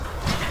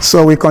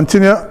So we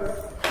continue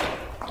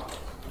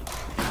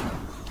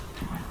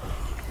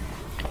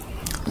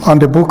on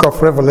the book of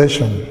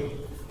Revelation,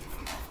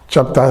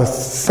 chapter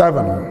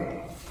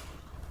 7.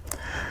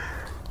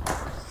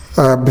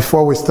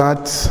 Before we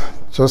start,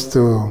 just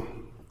to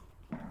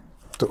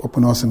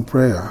open us in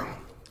prayer.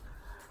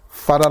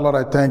 Father, Lord,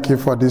 I thank you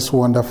for this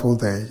wonderful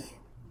day.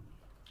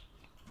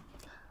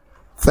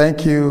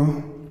 Thank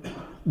you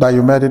that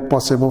you made it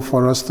possible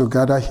for us to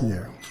gather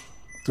here,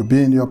 to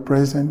be in your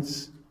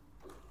presence,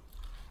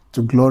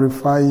 to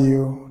glorify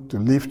you, to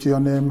lift your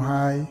name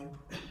high,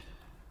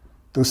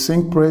 to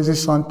sing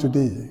praises unto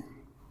thee,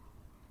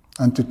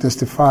 and to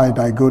testify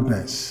thy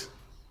goodness.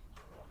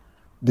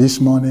 This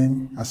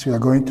morning, as we are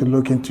going to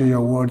look into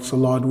your words,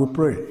 Lord, we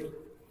pray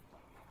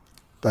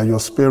that your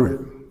Spirit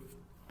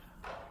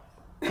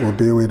will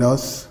be with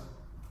us,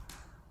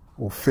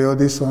 will fill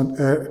this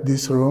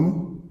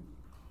room,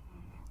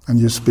 and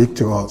you speak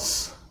to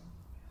us,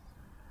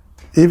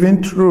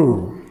 even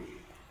through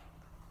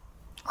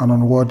an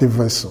unworthy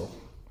vessel.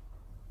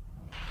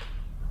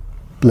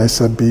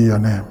 Blessed be your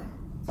name.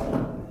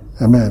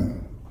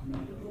 Amen.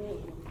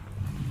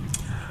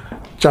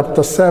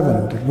 Chapter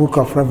 7, the book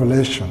of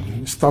Revelation,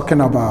 is talking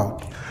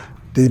about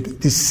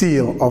the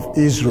seal of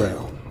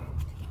Israel.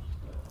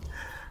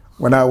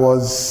 When I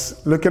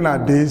was looking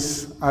at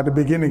this, at the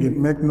beginning, it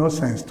made no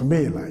sense to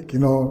me. It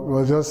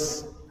was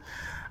just,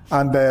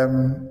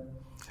 and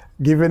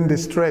given the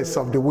stress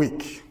of the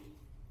week,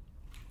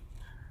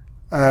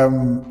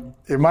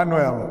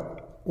 Emmanuel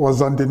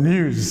was on the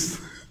news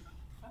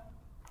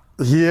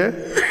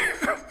here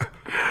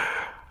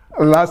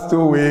last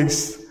 2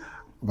 weeks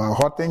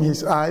about hurting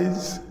his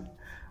eyes.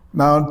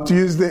 Now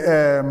Tuesday,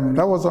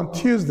 that was on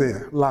Tuesday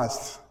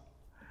last.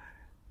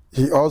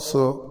 He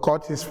also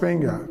cut his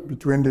finger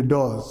between the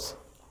doors.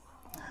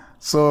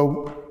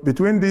 So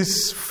between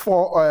these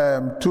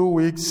 2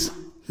 weeks,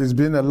 he's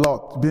been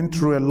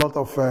through a lot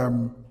of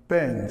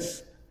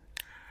pains.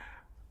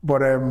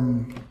 But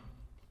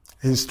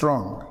he's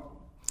strong.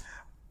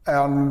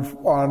 And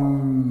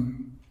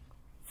on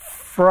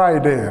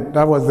Friday,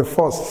 that was the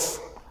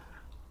first,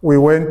 we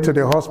went to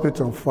the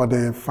hospital for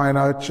the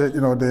final check.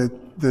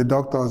 The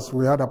doctors,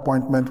 we had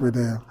appointment with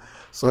them.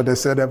 So they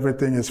said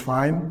everything is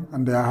fine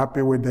and they are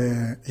happy with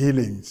the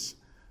healings.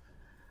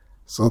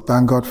 So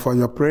thank God for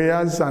your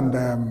prayers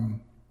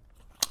and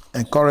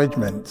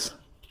encouragement.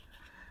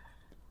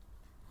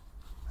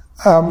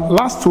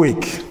 Last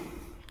week,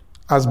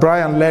 as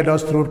Brian led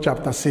us through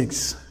chapter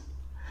 6,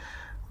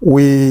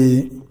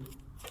 we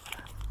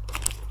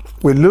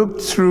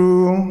looked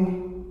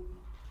through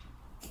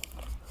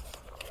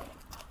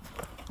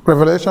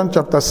Revelation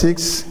chapter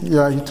 6.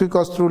 Yeah, he took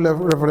us through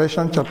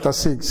Revelation chapter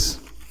 6.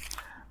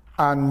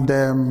 And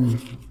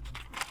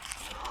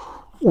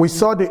we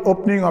saw the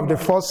opening of the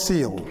first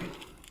seal,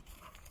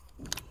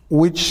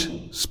 which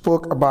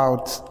spoke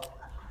about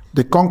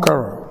the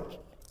conqueror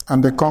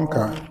and the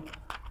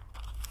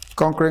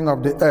conquering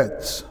of the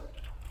earth.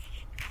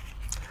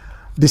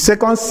 The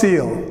second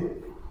seal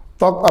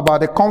talked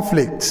about the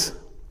conflict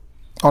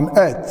on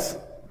earth.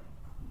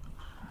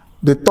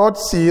 The third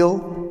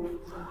seal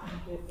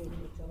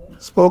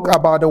spoke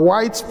about the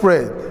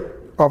widespread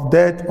of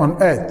death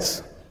on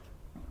earth.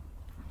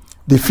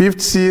 The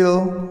fifth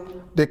seal,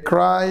 the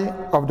cry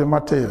of the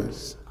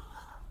martyrs.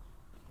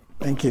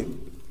 Thank you.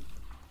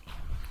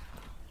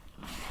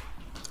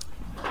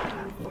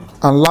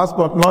 And last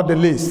but not the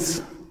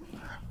least,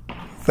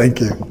 thank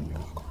you.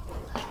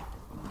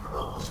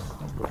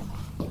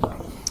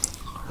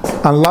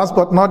 And last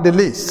but not the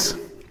least,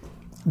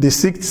 the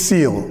sixth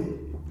seal,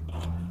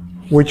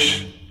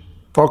 which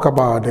talk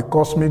about the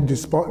cosmic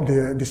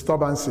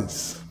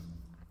disturbances.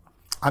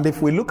 And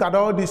if we look at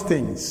all these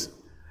things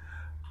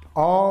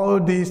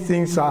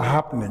are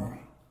happening.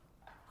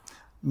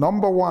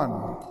 Number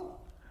one,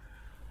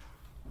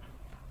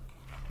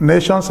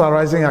 nations are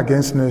rising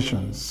against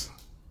nations.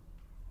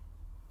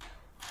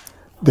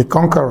 The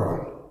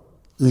conqueror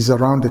is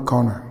around the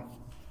corner.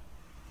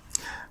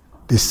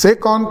 The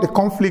second, the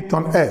conflict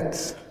on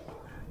earth.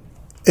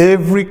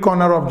 Every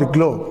corner of the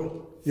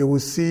globe, you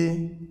will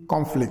see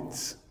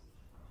conflicts.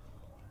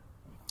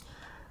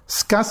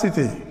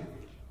 Scarcity,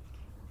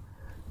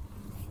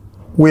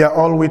 we are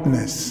all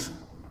witness.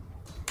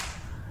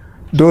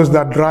 Those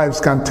that drives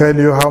can tell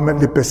you how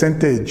many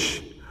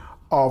percentage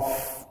of,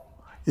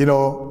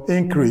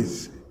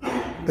 increase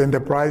in the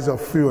price of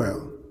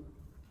fuel.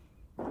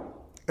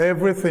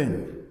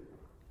 Everything.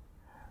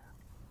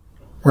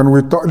 When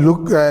we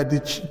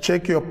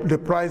check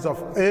the price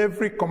of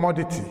every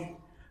commodity,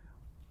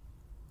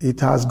 it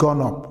has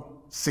gone up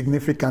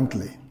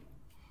significantly.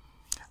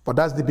 But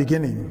that's the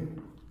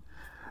beginning.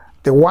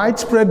 The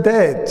widespread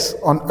death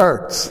on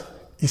earth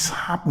is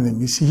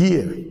happening, is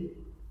here.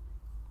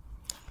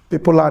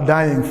 People are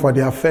dying for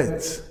their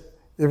faith.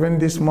 Even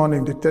this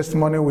morning, the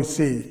testimony we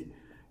see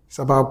is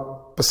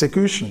about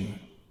persecution.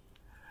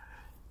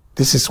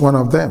 This is one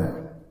of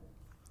them.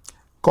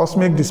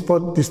 Cosmic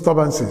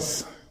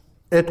disturbances,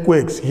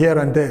 earthquakes here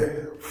and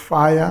there,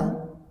 fire,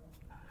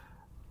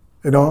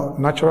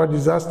 natural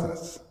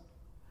disasters.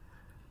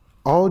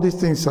 All these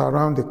things are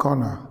around the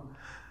corner.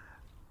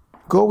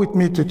 Go with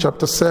me to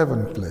chapter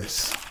 7,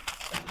 please.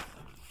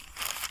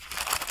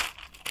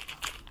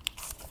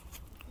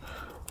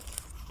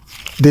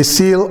 The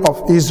seal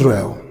of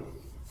Israel.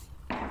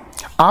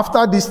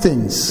 After these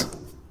things,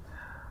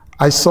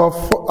 I saw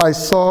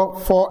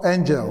four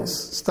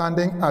angels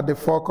standing at the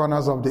four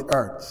corners of the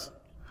earth,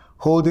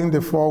 holding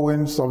the four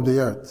winds of the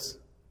earth,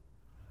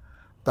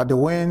 that the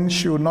wind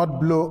should not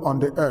blow on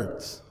the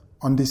earth,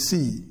 on the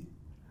sea,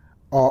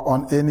 or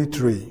on any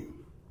tree.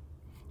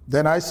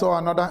 Then I saw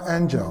another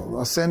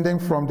angel ascending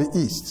from the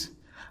east,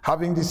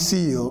 having the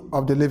seal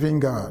of the living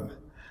God.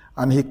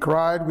 And he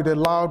cried with a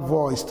loud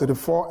voice to the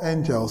four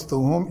angels to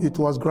whom it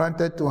was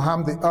granted to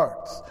harm the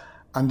earth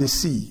and the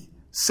sea,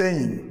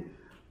 saying,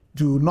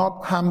 do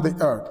not harm the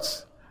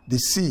earth, the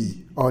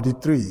sea, or the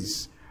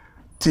trees,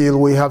 till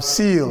we have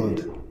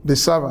sealed the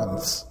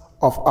servants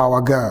of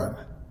our God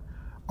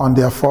on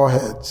their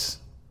foreheads.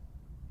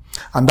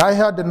 And I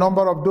heard the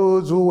number of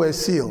those who were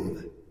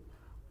sealed,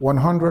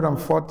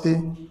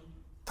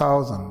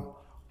 140,000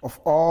 of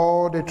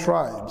all the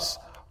tribes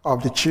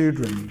of the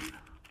children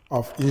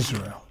of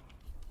Israel.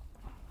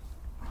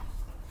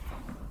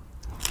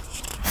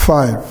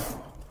 5.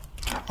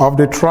 Of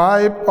the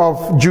tribe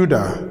of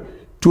Judah,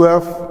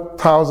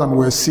 12,000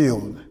 were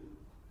sealed.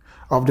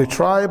 Of the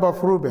tribe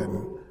of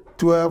Reuben,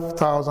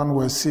 12,000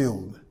 were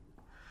sealed.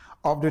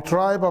 Of the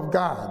tribe of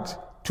Gad,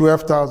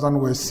 12,000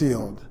 were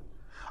sealed.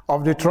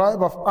 Of the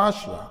tribe of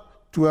Asher,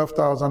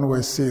 12,000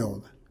 were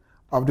sealed.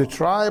 Of the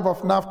tribe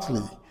of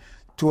Naphtali,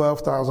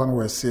 12,000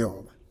 were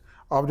sealed.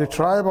 Of the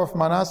tribe of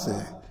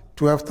Manasseh,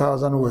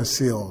 12,000 were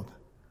sealed.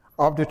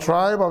 Of the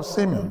tribe of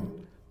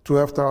Simeon,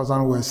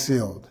 12,000 were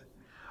sealed.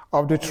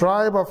 Of the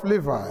tribe of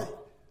Levi,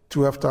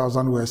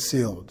 12,000 were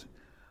sealed.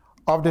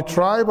 Of the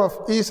tribe of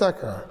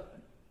Issachar,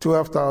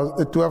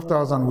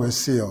 12,000 were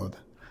sealed.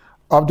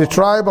 Of the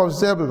tribe of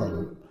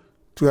Zebulun,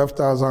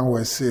 12,000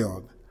 were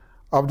sealed.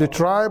 Of the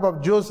tribe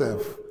of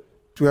Joseph,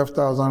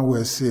 12,000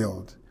 were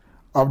sealed.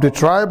 Of the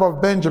tribe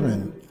of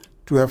Benjamin,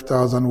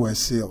 12,000 were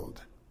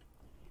sealed.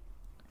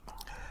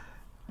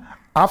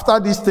 After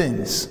these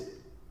things,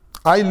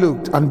 I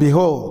looked, and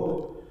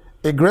behold,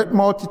 a great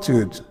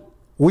multitude,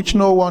 which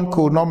no one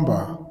could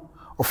number,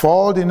 of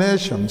all the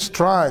nations,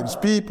 tribes,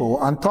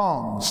 people, and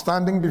tongues,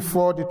 standing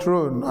before the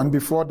throne and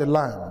before the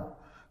Lamb,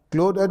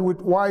 clothed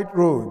with white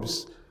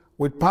robes,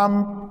 with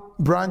palm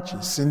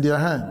branches in their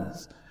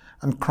hands,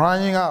 and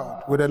crying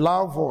out with a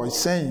loud voice,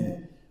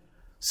 saying,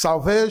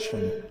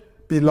 salvation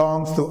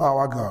belongs to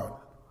our God,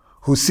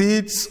 who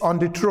sits on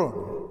the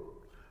throne,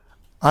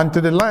 and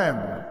to the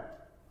Lamb.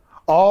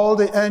 All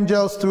the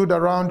angels stood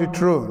around the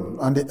throne,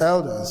 and the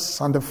elders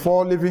and the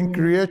four living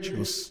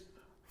creatures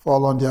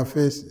fall on their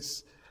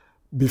faces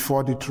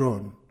before the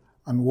throne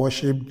and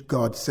worshiped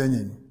God,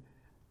 saying,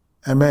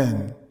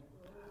 Amen.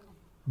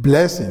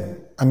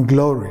 Blessing and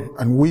glory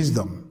and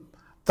wisdom,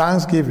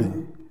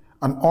 thanksgiving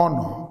and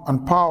honor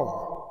and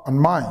power and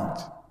might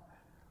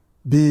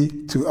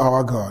be to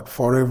our God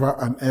forever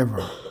and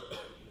ever.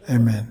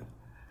 Amen.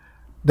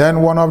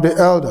 Then one of the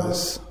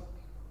elders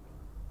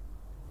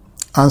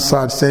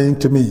answered, saying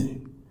to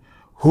me,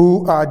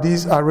 who are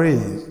these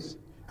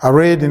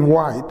arrayed in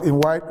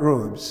white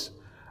robes,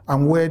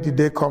 and where did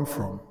they come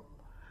from?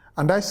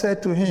 And I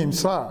said to him,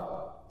 sir,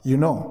 you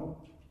know.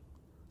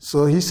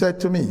 So he said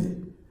to me,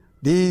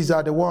 these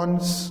are the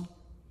ones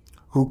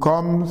who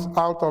come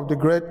out of the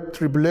great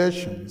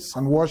tribulations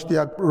and washed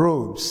their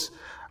robes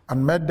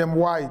and made them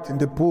white in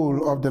the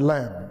pool of the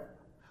Lamb.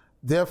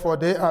 Therefore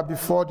they are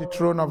before the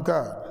throne of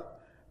God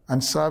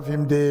and serve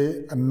him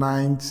day and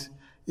night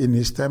in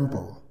his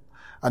temple.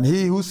 And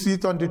he who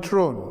sits on the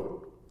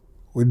throne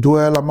will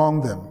dwell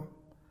among them.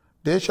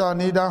 They shall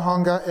neither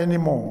hunger any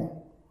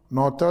more,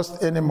 nor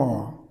thirst any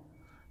more.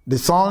 The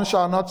sun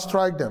shall not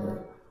strike them,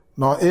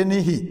 nor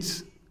any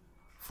heat.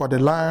 For the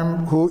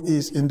Lamb who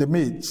is in the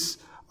midst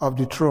of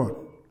the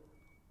throne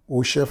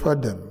will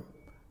shepherd them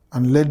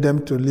and lead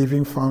them to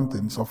living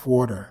fountains of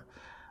water.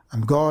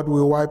 And God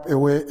will wipe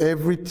away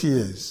every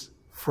tears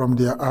from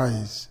their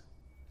eyes.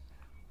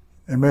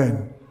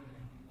 Amen.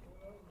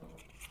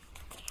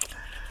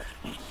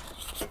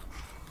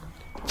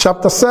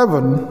 Chapter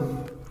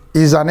 7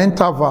 is an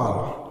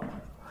interval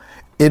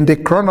in a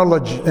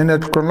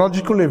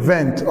chronological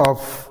event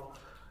of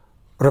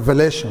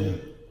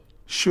Revelation,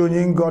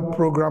 showing God's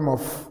program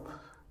of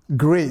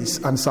grace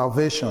and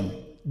salvation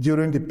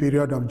during the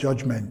period of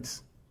judgment.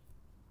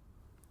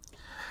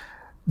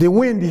 The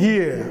wind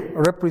here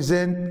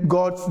represents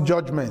God's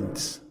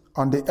judgment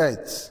on the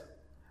earth,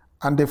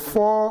 and the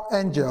four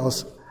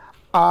angels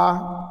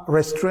are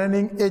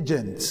restraining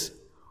agents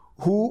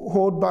who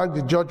hold back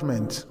the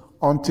judgment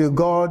until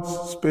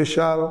God's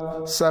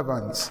special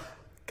servants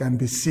can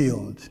be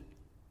sealed.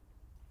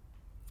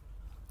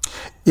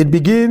 It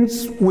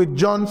begins with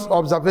John's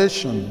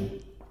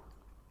observation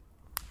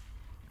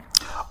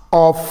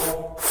of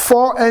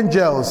four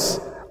angels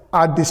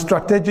at the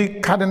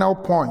strategic cardinal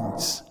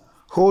points,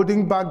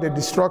 holding back the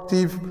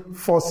destructive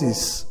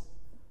forces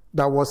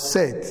that was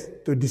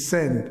set to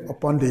descend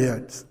upon the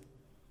earth.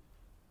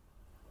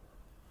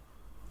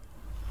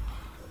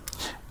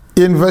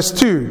 In verse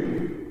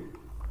 2,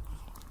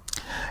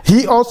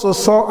 he also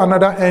saw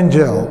another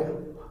angel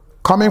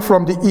coming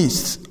from the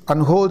east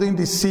and holding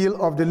the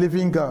seal of the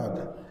living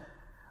God,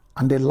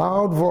 and a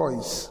loud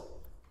voice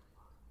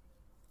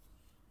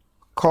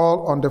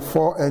called on the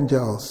 4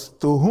 angels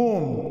to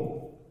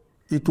whom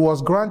it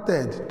was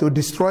granted to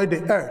destroy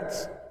the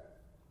earth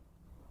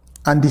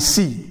and the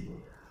sea,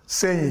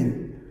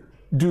 saying,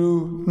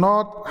 do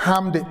not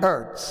harm the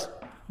earth,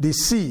 the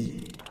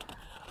sea,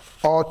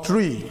 or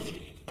tree,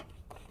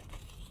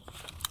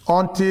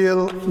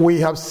 until we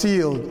have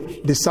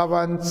sealed the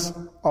servants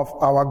of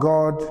our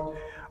God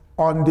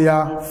on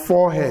their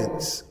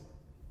foreheads.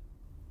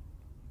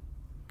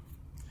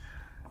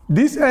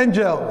 These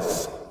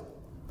angels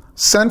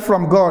sent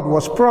from God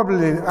was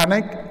probably an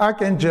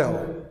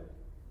archangel,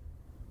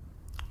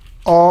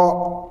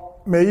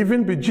 or may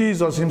even be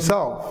Jesus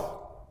himself.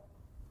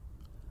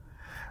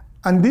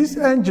 And this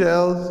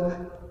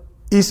angel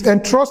is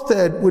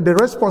entrusted with the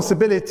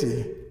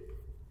responsibility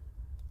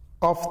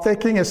of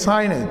taking a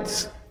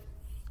signet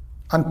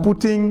and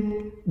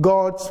putting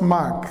God's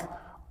mark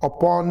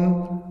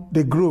upon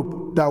the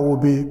group that will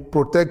be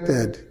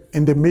protected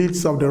in the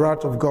midst of the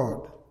wrath of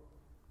God.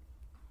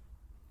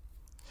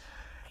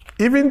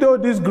 Even though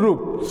these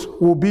groups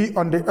will be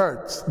on the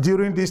earth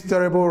during this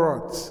terrible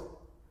wrath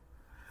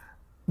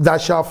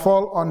that shall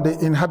fall on the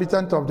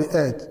inhabitant of the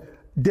earth,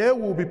 they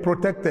will be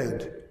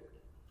protected,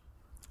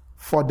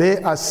 for they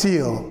are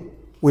sealed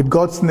with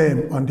God's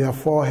name on their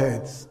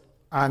foreheads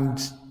and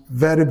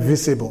very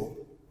visible.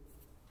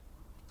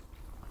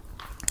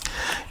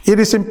 It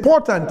is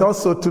important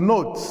also to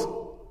note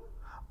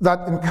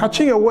that in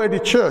catching away the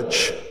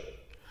church,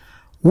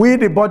 we,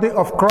 the body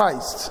of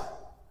Christ,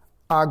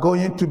 are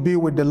going to be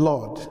with the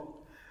Lord.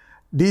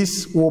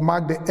 This will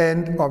mark the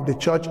end of the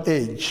church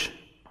age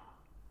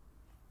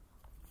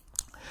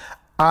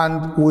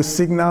and will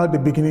signal the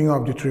beginning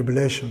of the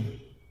tribulation.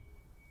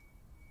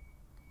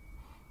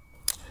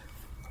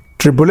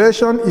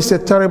 Tribulation is a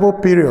terrible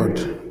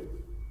period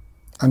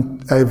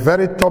and a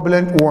very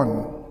turbulent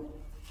one,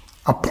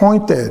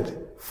 appointed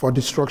for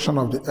destruction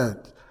of the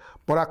earth.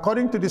 But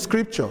according to the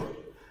scripture,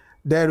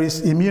 there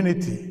is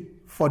immunity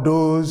for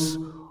those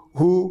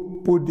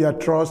who put their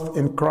trust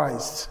in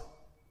Christ.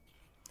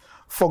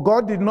 For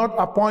God did not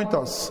appoint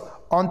us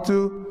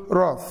unto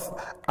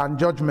wrath and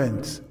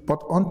judgment,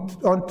 but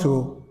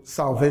unto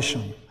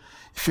salvation.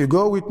 If you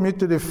go with me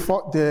to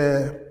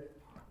the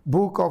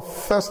book of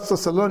 1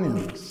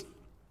 Thessalonians,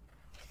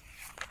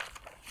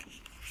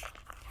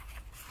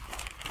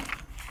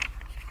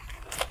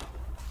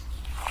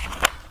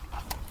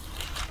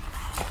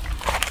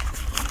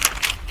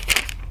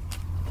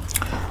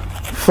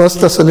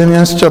 First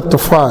Thessalonians chapter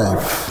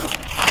 5.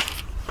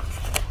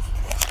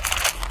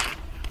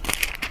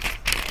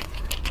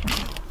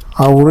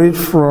 I will read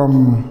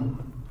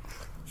from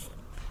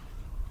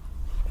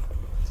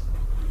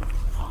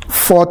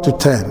 4 to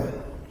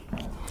 10.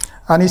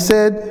 And he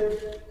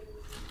said,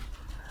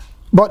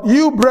 but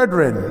you,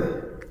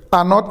 brethren,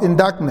 are not in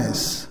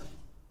darkness,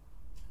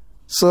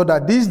 so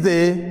that this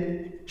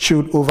day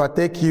should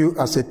overtake you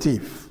as a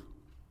thief.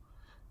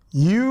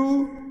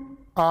 You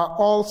are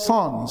all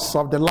sons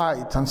of the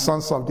light and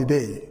sons of the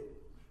day.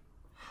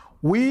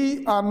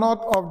 We are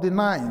not of the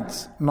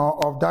night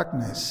nor of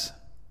darkness.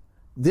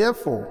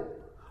 Therefore,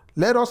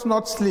 let us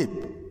not sleep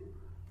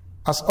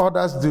as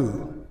others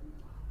do,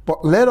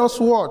 but let us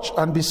watch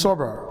and be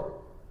sober.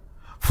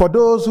 For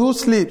those who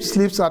sleep,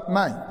 sleeps at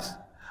night,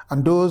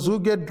 and those who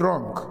get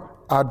drunk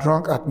are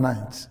drunk at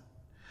night.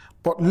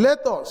 But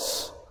let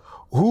us,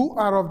 who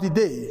are of the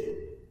day,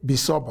 be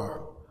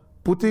sober,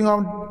 putting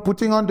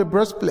on the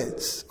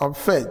breastplates of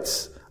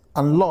faith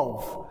and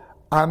love,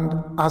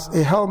 and as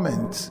a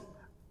helmet,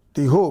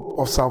 the hope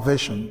of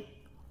salvation.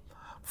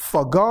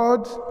 For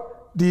God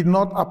did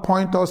not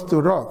appoint us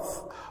to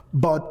wrath,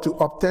 but to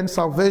obtain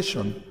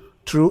salvation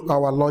through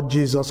our Lord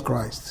Jesus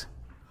Christ,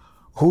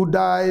 who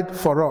died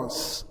for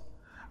us,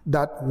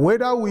 that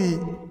whether we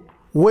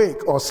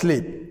wake or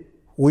sleep,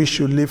 we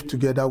should live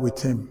together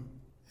with him.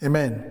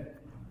 Amen.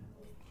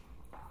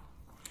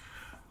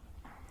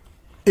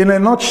 In a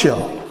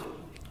nutshell,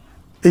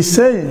 he's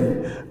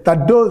saying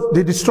that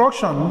the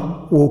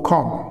destruction will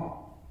come,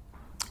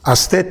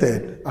 as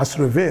stated, as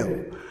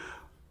revealed.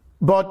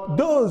 But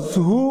those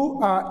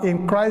who are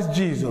in Christ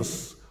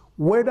Jesus,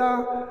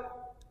 whether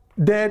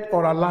dead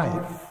or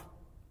alive,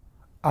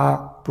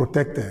 are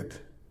protected.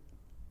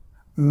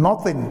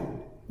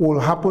 Nothing will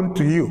happen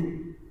to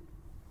you.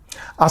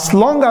 As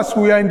long as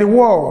we are in the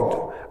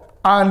world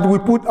and we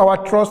put our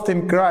trust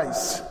in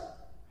Christ,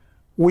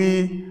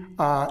 we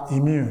are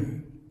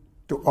immune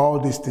to all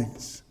these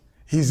things.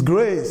 His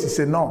grace is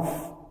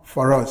enough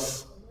for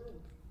us.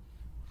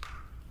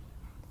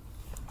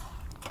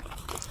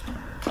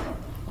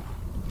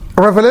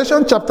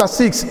 Revelation chapter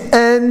 6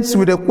 ends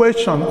with a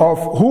question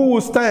of who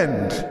will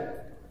stand.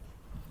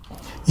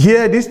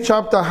 Here, this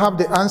chapter have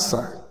the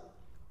answer.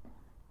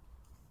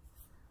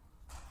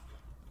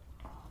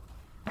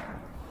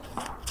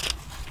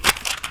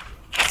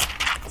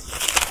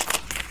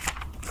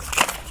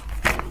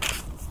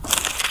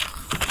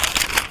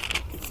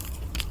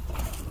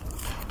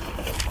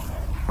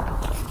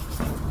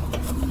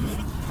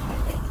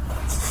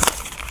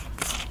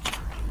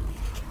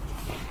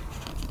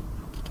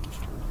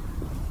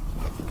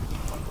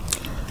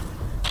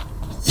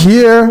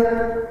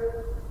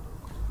 Here,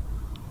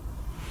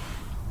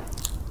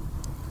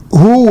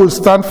 who will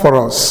stand for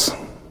us?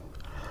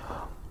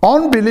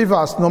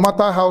 Unbelievers, no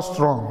matter how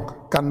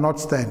strong, cannot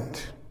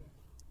stand.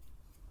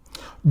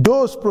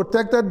 Those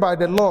protected by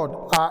the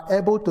Lord are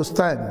able to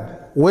stand,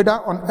 whether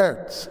on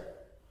earth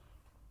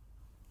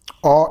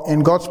or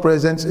in God's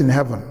presence in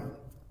heaven.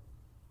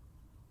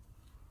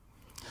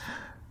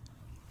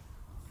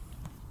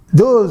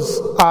 Those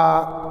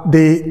are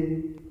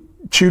the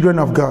children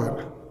of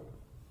God.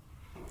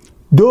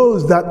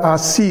 Those that are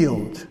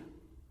sealed,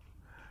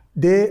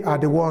 they are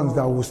the ones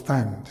that will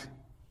stand.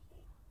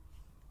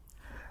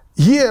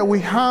 Here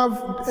we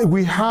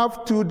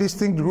have two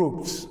distinct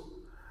groups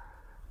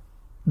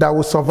that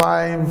will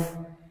survive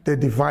the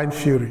divine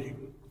fury.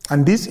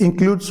 And this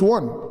includes the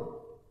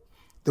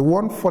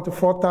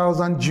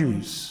 144,000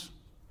 Jews,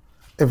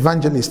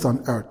 evangelists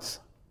on earth.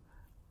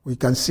 We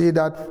can see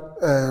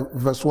that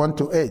verse 1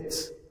 to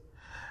 8.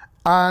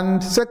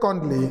 And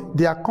secondly,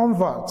 their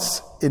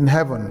converts in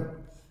heaven,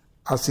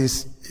 as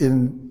is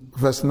in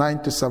verse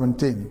 9 to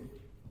 17.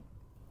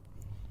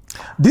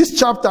 This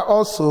chapter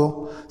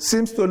also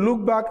seems to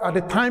look back at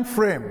the time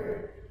frame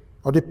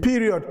or the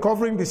period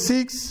covering the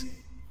 6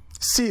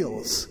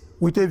 seals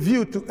with a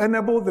view to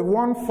enable the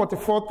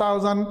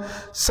 144,000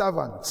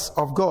 servants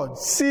of God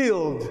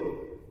sealed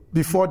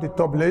before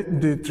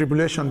the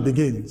tribulation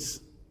begins.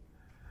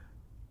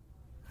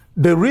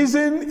 The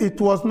reason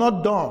it was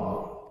not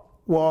done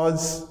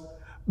was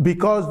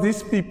because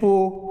these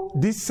people,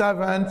 these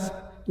servants,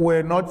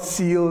 were not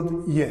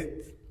sealed yet.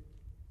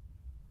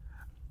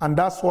 And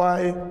that's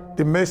why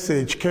the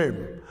message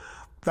came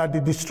that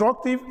the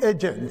destructive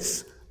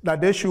agents,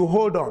 that they should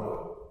hold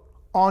on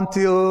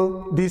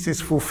until this is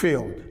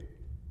fulfilled.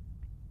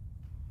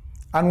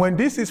 And when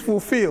this is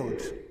fulfilled,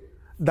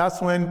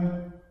 that's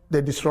when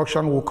the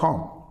destruction will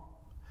come.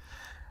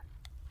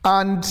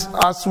 And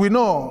as we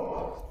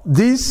know,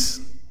 this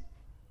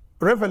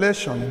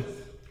revelation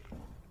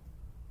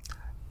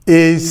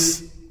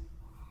is,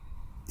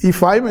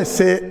 if I may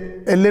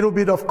say, a little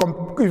bit of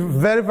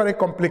very, very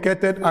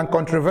complicated and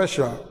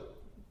controversial.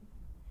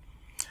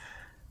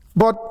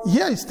 But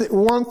here is the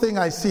one thing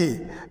I see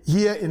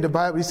here in the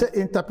Bible. It says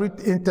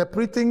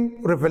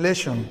interpreting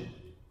Revelation.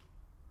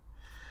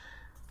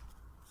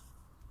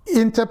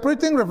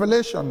 Interpreting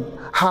Revelation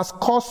has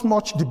caused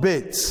much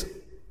debate.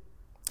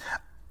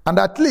 And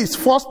at least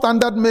 4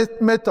 standard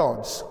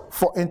methods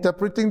for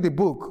interpreting the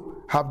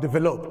book have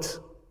developed.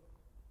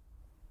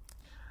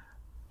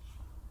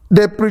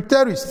 The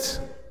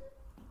preterist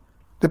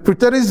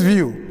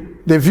view,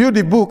 they view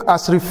the book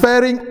as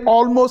referring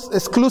almost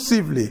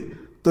exclusively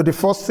to the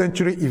first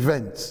century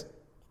events.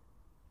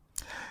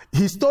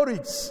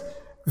 Historians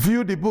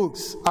view the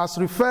books as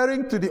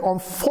referring to the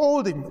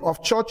unfolding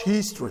of church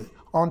history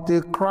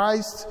until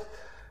Christ's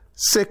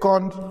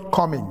second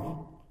coming.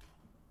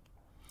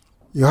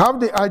 You have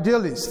the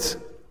idealists.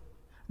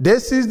 They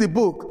see the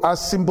book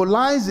as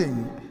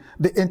symbolizing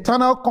the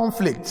internal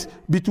conflict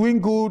between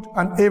good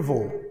and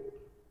evil.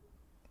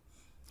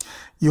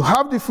 You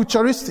have the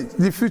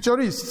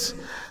futurists.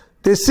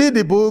 They see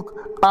the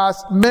book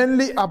as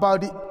mainly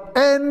about the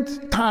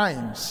end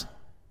times.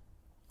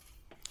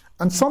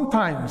 And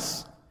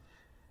sometimes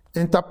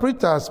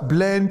interpreters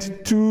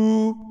blend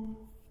 2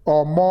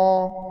 or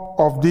more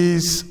of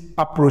these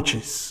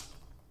approaches.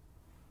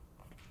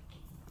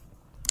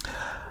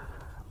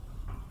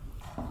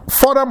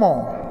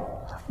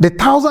 Furthermore, the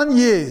 1,000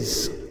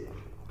 years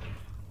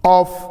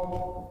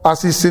of,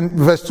 as is in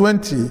verse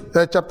 20,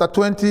 chapter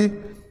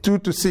 22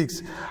 to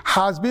 6,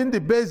 has been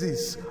the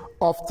basis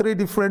of 3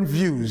 different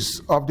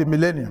views of the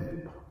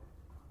millennium,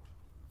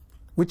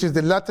 which is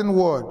the Latin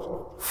word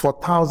for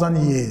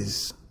 1,000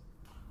 years.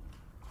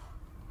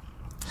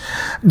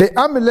 The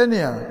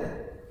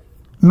amillennia,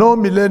 no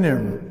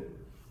millennium,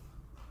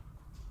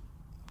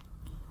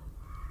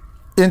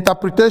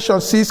 interpretation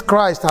sees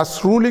Christ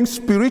as ruling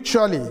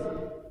spiritually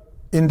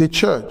in the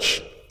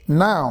church.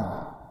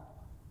 Now,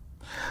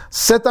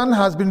 Satan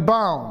has been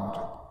bound,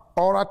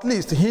 or at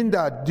least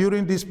hindered,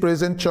 during this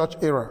present church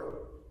era.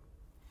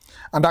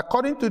 And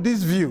according to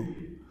this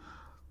view,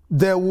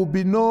 there will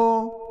be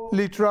no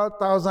literal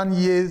 1,000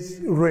 years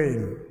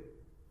reign.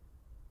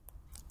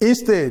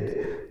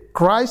 Instead,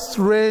 Christ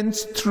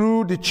reigns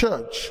through the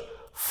church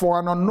for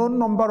an unknown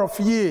number of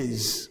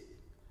years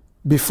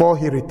before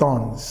he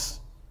returns.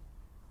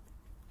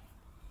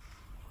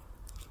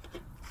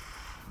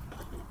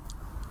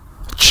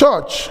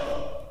 Church,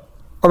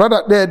 or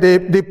rather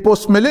the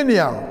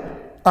post-millennial,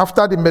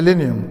 after the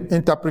millennium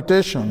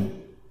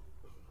interpretation,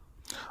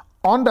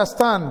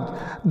 understand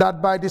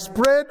that by the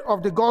spread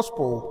of the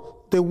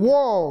gospel, the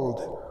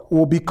world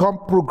will become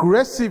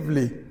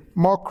progressively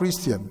more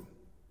Christian.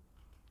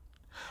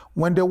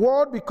 When the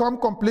world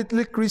becomes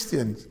completely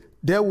Christian,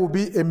 there will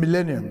be a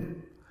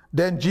millennium.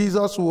 Then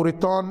Jesus will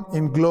return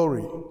in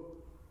glory.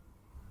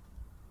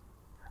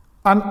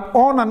 And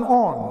on and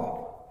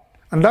on.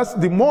 And that's,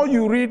 the more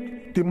you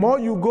read, the more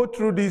you go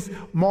through this,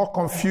 more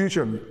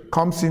confusion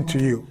comes into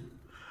you.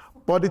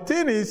 But the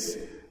thing is,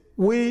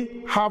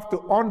 we have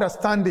to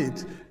understand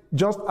it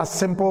just as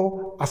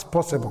simple as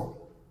possible,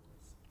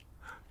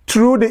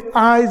 through the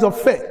eyes of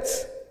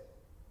faith.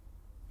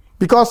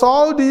 Because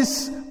all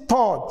these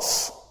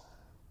thoughts,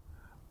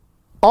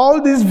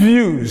 all these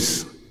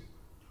views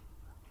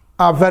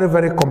are very,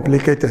 very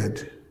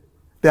complicated.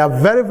 They are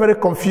very, very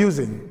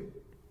confusing,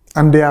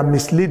 and they are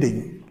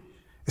misleading,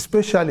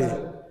 especially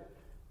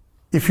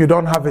if you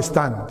don't have a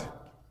stand.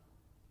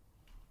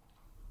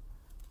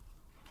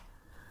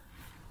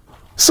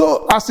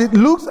 So as it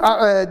looks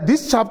at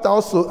this chapter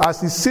also,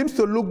 as it seems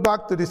to look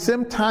back to the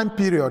same time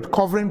period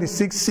covering the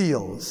 6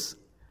 seals,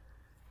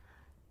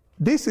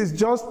 this is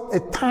just a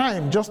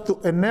time just to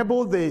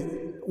enable the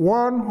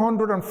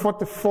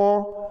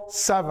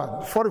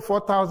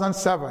 44,000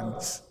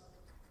 servants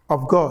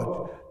of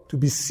God to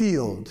be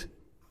sealed.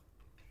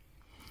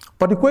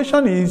 But the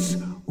question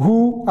is,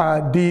 who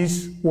are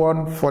these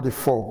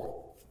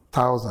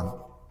 144,000?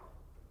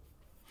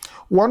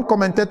 One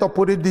commentator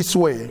put it this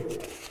way: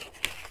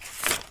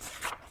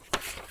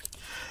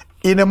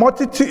 In a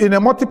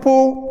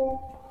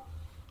multiple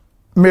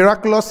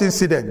miraculous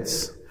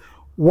incidents,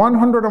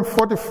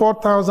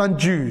 144,000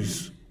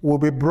 Jews will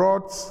be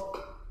brought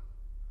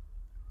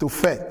to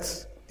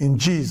faith in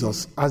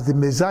Jesus as the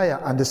Messiah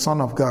and the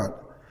Son of God,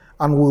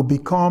 and will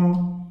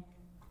become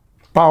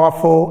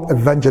powerful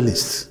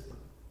evangelists.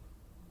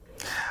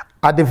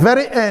 At the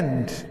very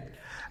end,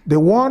 the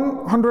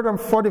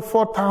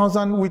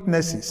 144,000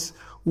 witnesses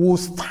will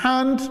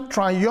stand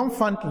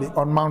triumphantly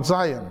on Mount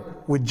Zion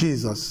with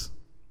Jesus.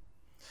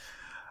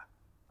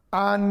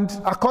 And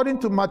according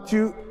to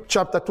Matthew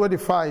chapter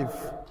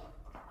 25,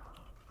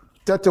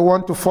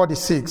 31 to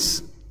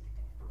 46,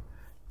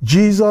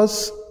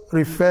 Jesus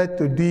referred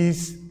to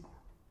this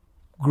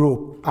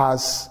group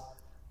as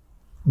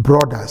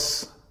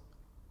brothers.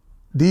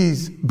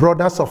 These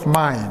brothers of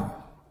mine.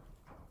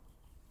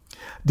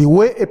 The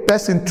way a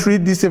person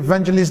treats these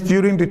evangelists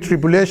during the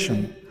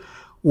tribulation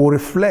will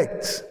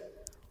reflect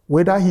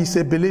whether he's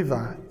a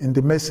believer in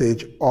the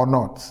message or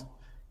not.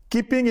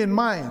 Keeping in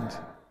mind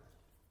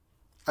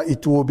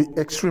it will be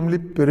extremely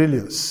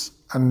perilous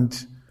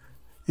and,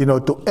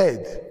 to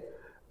aid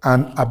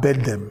and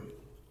abet them.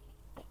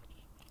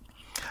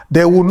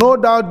 They will no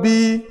doubt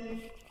be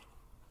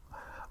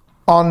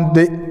on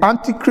the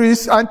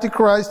Antichrist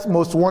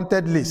most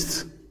wanted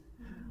list.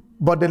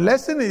 But the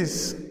lesson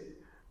is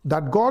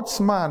that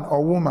God's man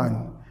or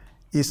woman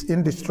is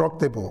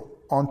indestructible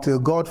until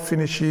God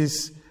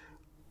finishes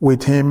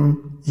with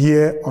him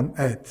here on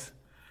earth.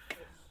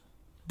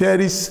 There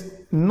is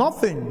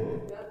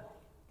nothing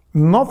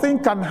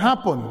can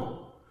happen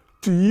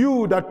to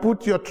you that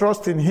put your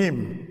trust in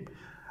him.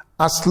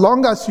 As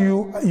long as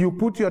you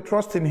put your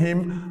trust in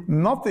him,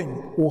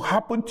 nothing will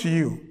happen to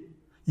you.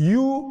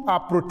 You are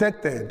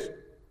protected.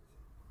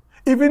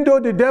 Even though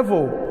the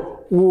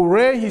devil will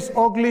rear his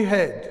ugly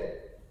head,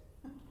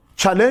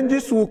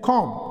 challenges will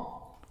come.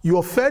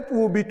 Your faith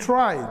will be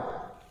tried.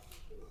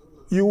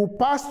 You will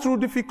pass through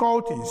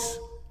difficulties.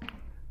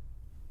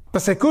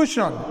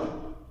 Persecution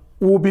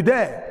will be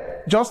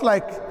there, just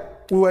like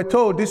we were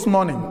told this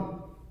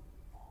morning.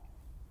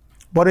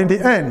 But in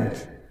the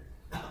end,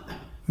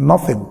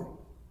 nothing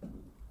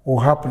will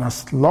happen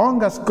as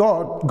long as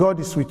God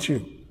is with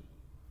you.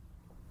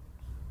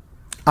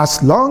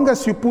 As long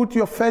as you put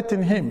your faith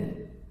in him,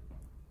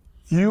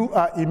 you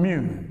are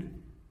immune.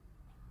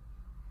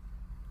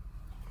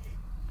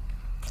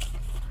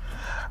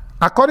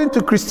 According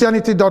to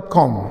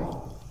Christianity.com,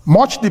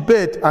 much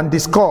debate and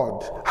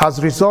discord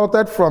has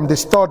resulted from the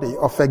study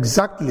of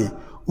exactly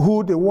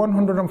who the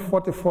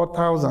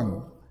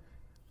 144,000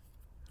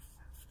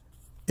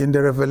 in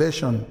the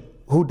Revelation,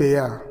 who they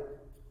are.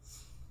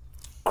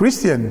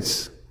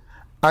 Christians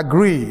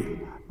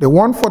agree the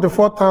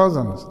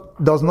 144,000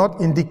 does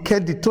not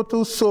indicate the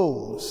total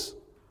souls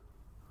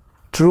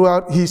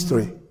throughout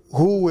history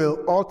who will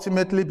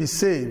ultimately be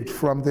saved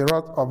from the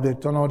wrath of the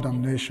eternal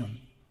damnation.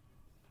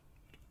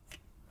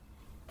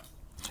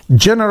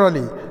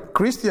 Generally,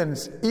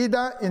 Christians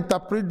either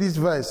interpret this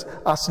verse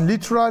as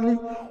literally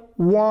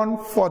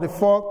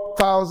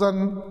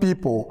 144,000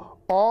 people,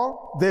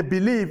 or they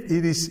believe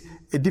it is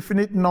a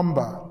definite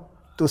number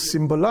to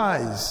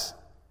symbolize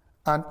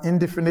an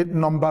indefinite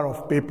number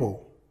of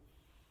people.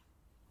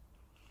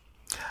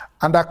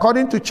 And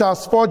according to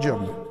Charles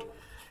Spurgeon,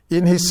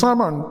 in his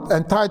sermon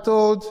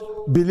entitled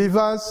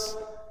Believers'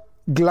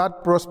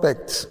 Glad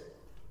Prospects,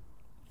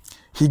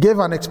 he gave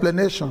an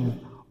explanation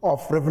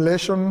of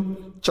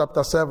Revelation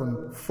chapter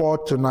 7, 4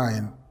 to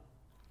 9.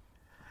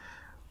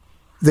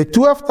 The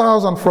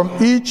 12,000 from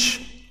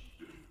each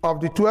of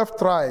the 12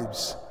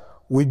 tribes,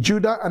 with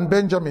Judah and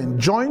Benjamin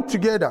joined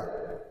together,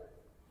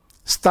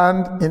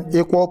 stand in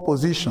equal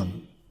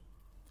position.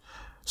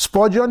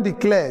 Spurgeon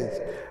declares,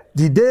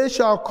 "The day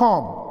shall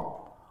come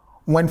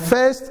when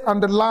first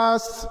and the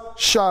last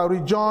shall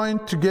rejoin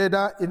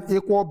together in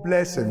equal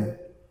blessing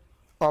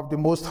of the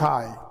Most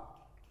High."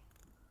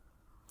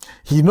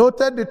 He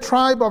noted the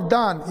tribe of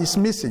Dan is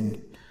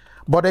missing,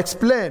 but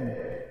explained,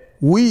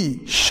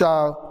 "We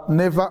shall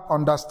never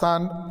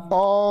understand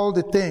all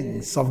the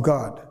things of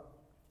God."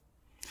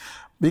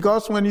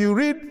 Because when you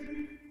read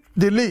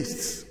the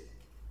lists,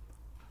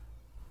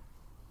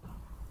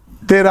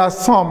 there are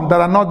some that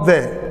are not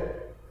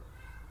there.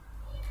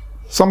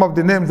 Some of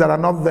the names that are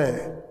not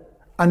there.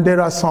 And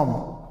there are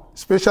some,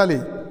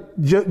 especially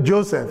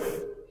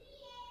Joseph.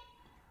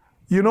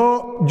 You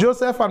know,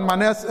 Joseph had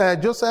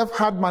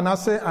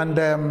Manasseh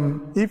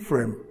and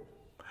Ephraim.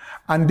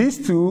 And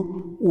these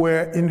two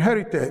were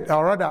inherited,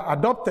 or rather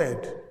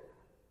adopted,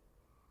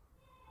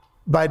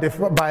 by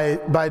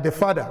the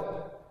father,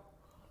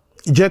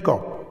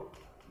 Jacob.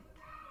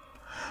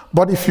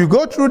 But if you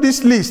go through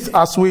this list,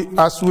 as we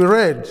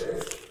read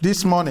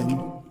this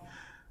morning,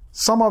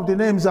 some of the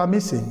names are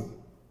missing.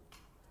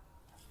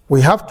 We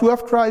have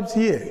 12 tribes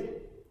here,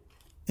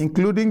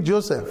 including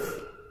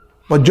Joseph.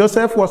 But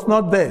Joseph was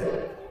not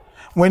there.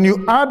 When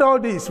you add all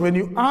this, when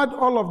you add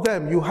all of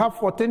them, you have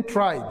 14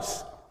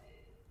 tribes.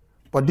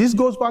 But this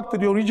goes back to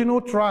the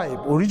original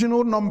tribe,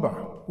 original number,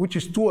 which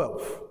is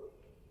 12.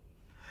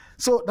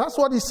 So that's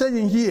what he's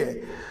saying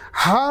here.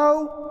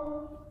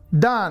 How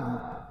Dan,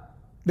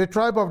 the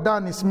tribe of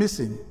Dan, is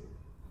missing.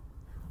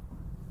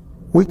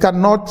 We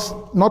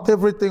cannot, not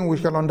everything we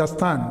can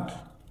understand.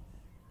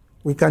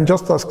 We can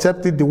just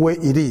accept it the way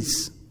it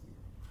is.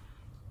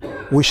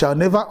 We shall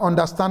never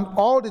understand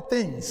all the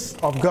things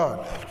of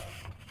God.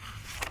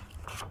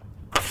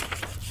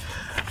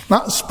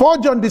 Now,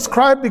 Spurgeon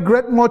described the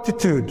great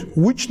multitude,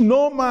 which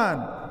no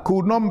man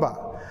could number,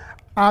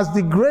 as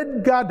the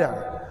great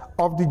gather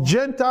of the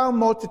Gentile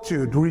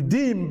multitude,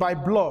 redeemed by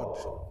blood,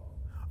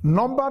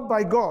 numbered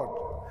by God,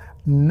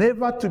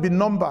 never to be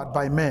numbered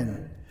by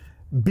men,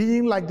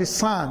 being like the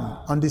sand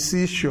on the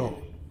seashore,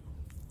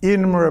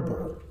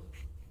 innumerable.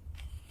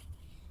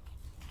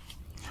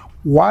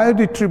 While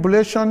the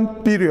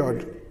tribulation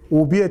period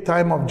will be a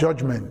time of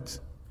judgment,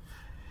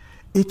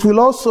 it will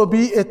also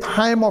be a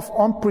time of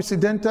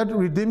unprecedented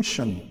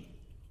redemption.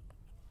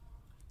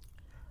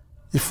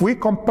 If we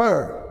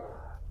compare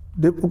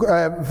the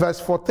verse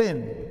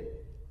 14,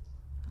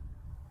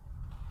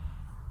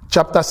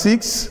 chapter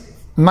 6,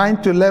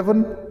 9 to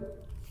 11,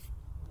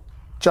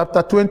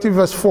 chapter 20,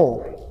 verse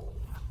 4,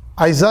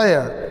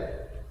 Isaiah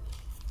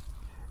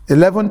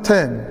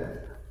 11:10,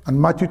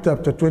 and Matthew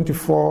chapter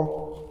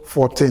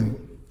 24:14.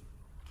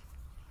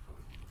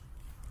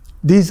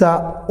 These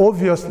are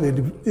obviously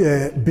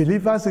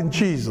believers in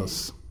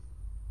Jesus,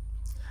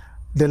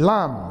 the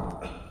Lamb,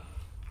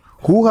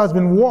 who has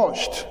been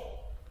washed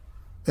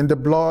in the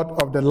blood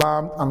of the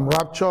Lamb and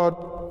raptured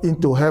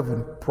into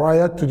heaven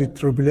prior to the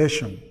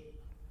tribulation.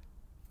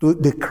 To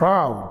the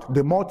crowd,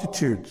 the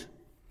multitude.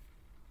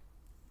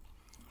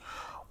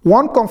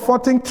 One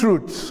comforting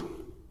truth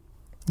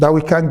that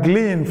we can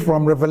glean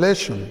from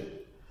Revelation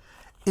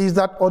is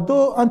that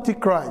although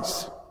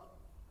Antichrist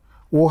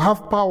will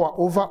have power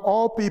over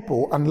all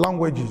people and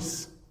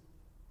languages,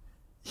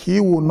 he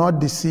will not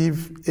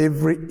deceive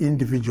every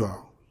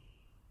individual.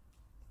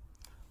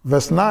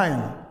 Verse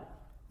 9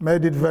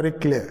 made it very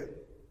clear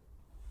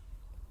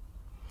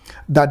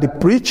that the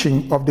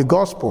preaching of the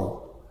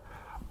gospel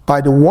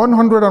by the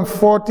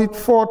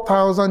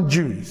 144,000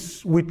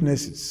 Jews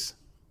witnesses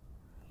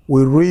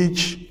will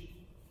reach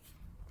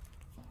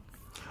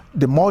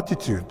the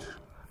multitude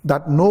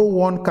that no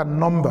one can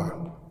number,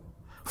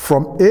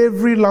 from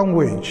every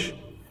language,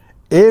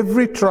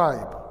 every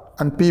tribe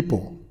and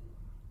people.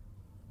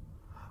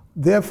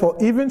 Therefore,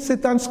 even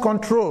Satan's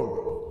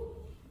control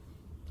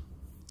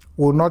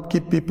will not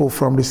keep people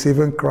from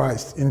receiving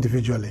Christ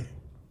individually.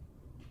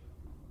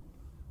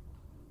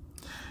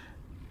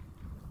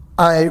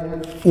 I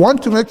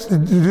want to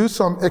do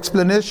some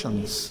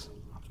explanations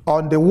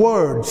on the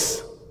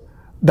words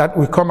that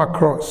we come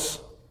across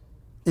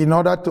in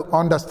order to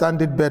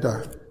understand it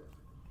better.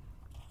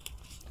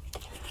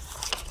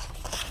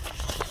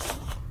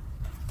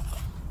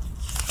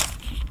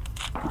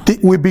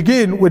 We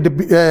begin with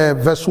the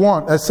verse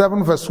 1,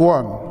 7 verse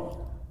 1.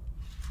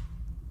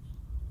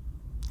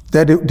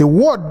 That the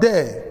word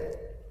there,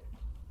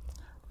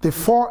 the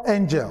four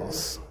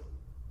angels,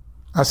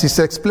 as is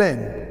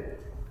explained,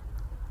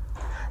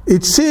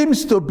 it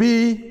seems to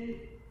be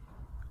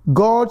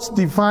God's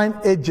divine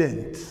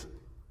agent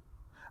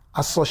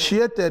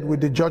associated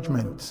with the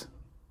judgment.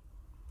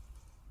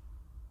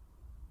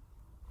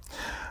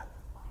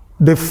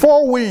 The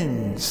four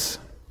winds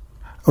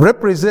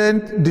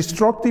represent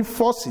destructive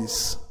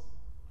forces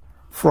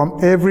from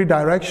every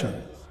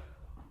direction.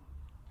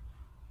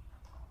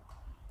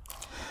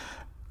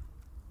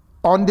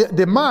 On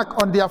the mark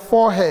on their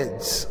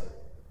foreheads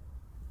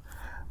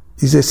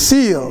is a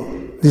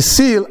seal. The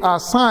seal are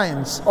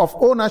signs of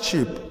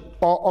ownership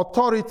or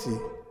authority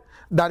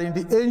that in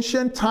the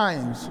ancient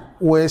times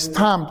were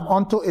stamped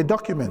onto a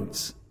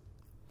document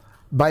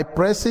by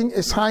pressing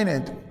a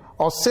signet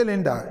or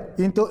cylinder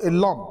into a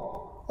lump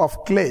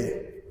of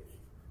clay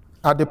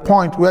at the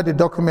point where the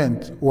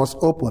document was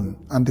opened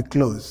and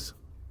closed.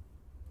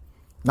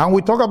 Now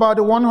we talk about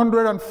the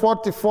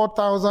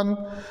 144,000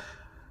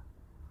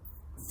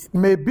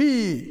 may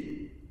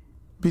be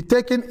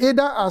taken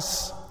either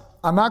as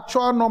an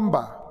actual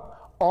number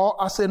or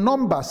as a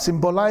number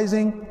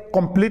symbolizing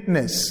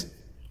completeness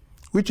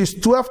which is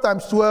 12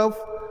 times 12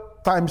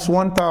 times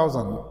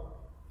 1,000,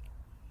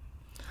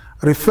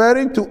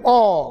 referring to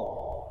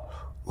all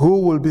who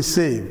will be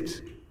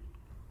saved.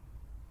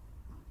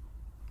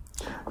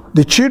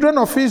 The children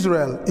of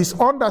Israel is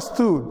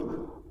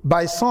understood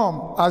by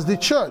some as the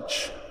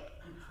church,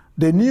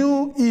 the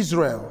new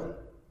Israel.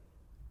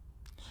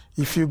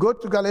 If you go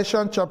to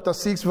Galatians chapter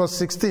 6 verse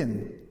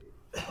 16,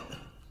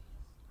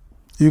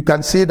 you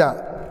can see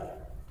that.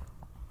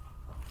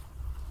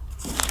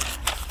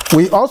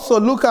 We also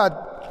look at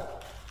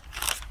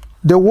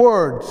the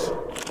word.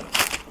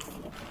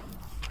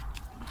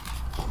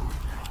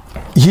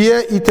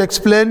 Here it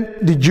explained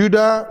the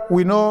Judah,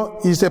 we know,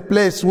 is a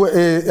place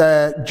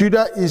where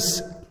Judah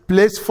is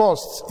placed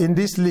first in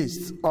this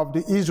list of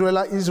the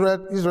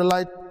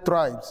Israelite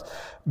tribes,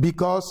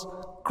 because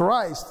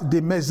Christ,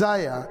 the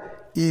Messiah,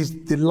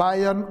 is the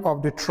Lion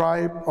of the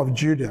tribe of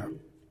Judah.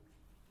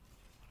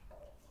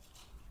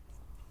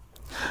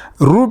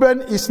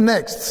 Reuben is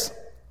next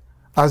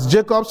as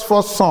Jacob's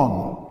first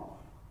son.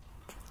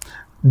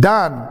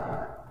 Dan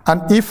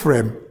and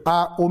Ephraim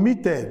are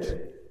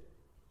omitted,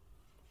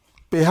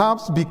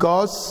 perhaps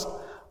because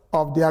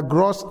of their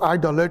gross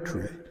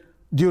idolatry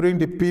during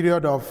the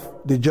period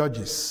of the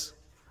Judges,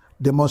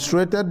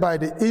 demonstrated by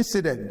the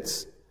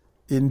incidents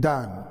in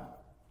Dan.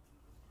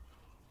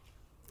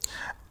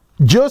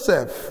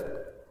 Joseph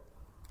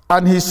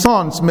and his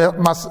sons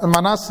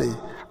Manasseh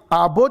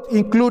are both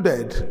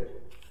included,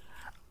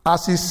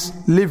 as is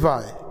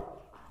Levi,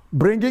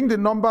 bringing the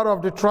number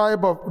of the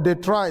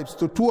tribes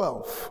to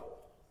 12.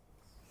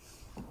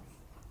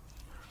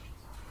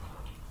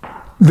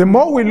 The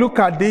more we look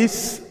at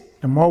this,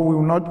 the more we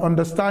will not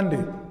understand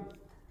it.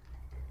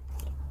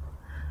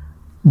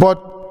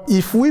 But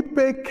if we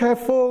pay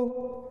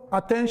careful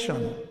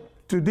attention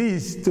to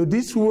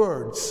these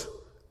words,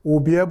 we'll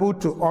be able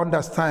to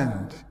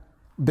understand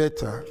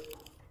better.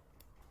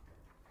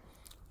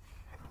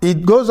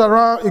 It goes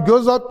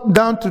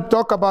down to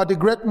talk about the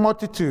great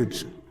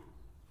multitude.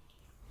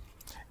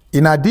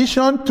 In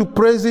addition to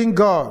praising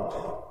God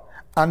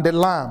and the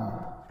Lamb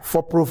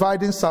for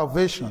providing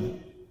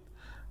salvation,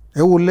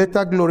 they will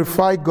later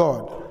glorify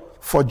God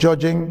for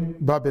judging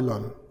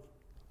Babylon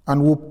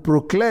and will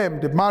proclaim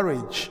the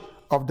marriage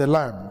of the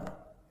Lamb.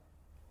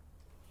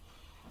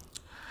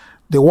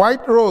 The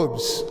white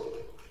robes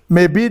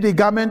may be the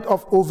garment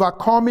of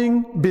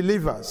overcoming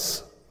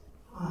believers.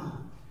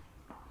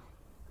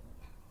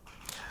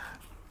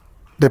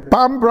 The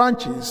palm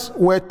branches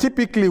were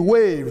typically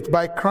waved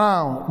by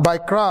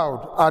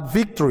crowd at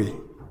victory.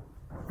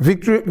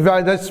 Victory,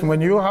 that's when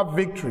you have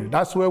victory.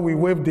 That's where we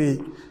wave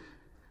the.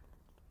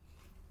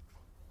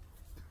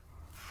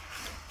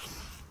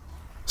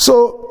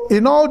 So,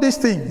 in all these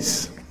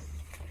things,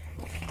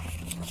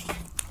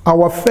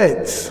 our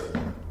faith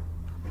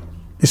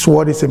is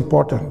what is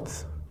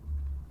important.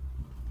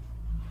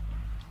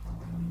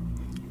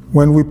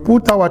 When we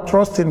put our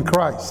trust in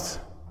Christ,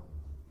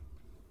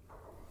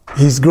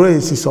 His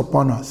grace is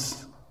upon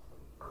us.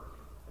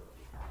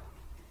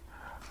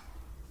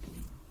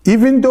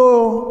 Even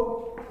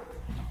though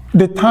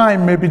the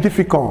time may be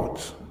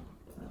difficult,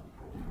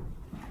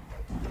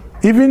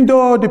 even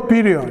though the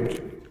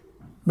period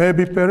may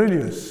be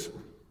perilous,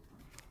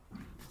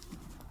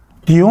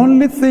 the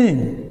only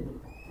thing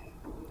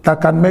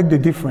that can make the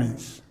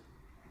difference,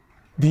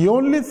 the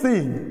only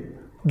thing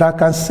that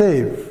can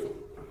save,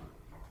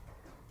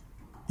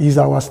 is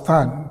our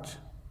stand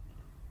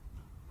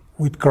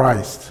with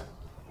Christ.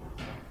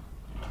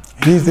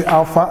 He is the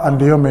Alpha and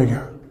the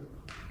Omega.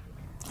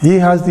 He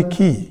has the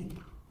key.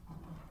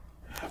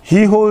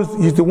 He's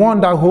the one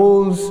that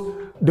holds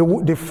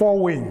the four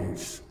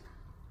winds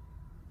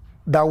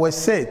that were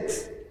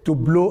set to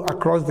blow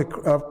across the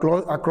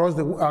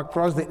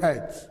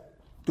earth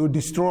to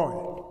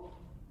destroy.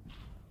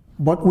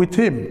 But with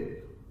Him,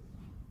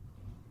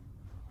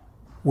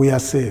 we are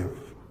saved.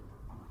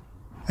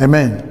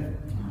 Amen.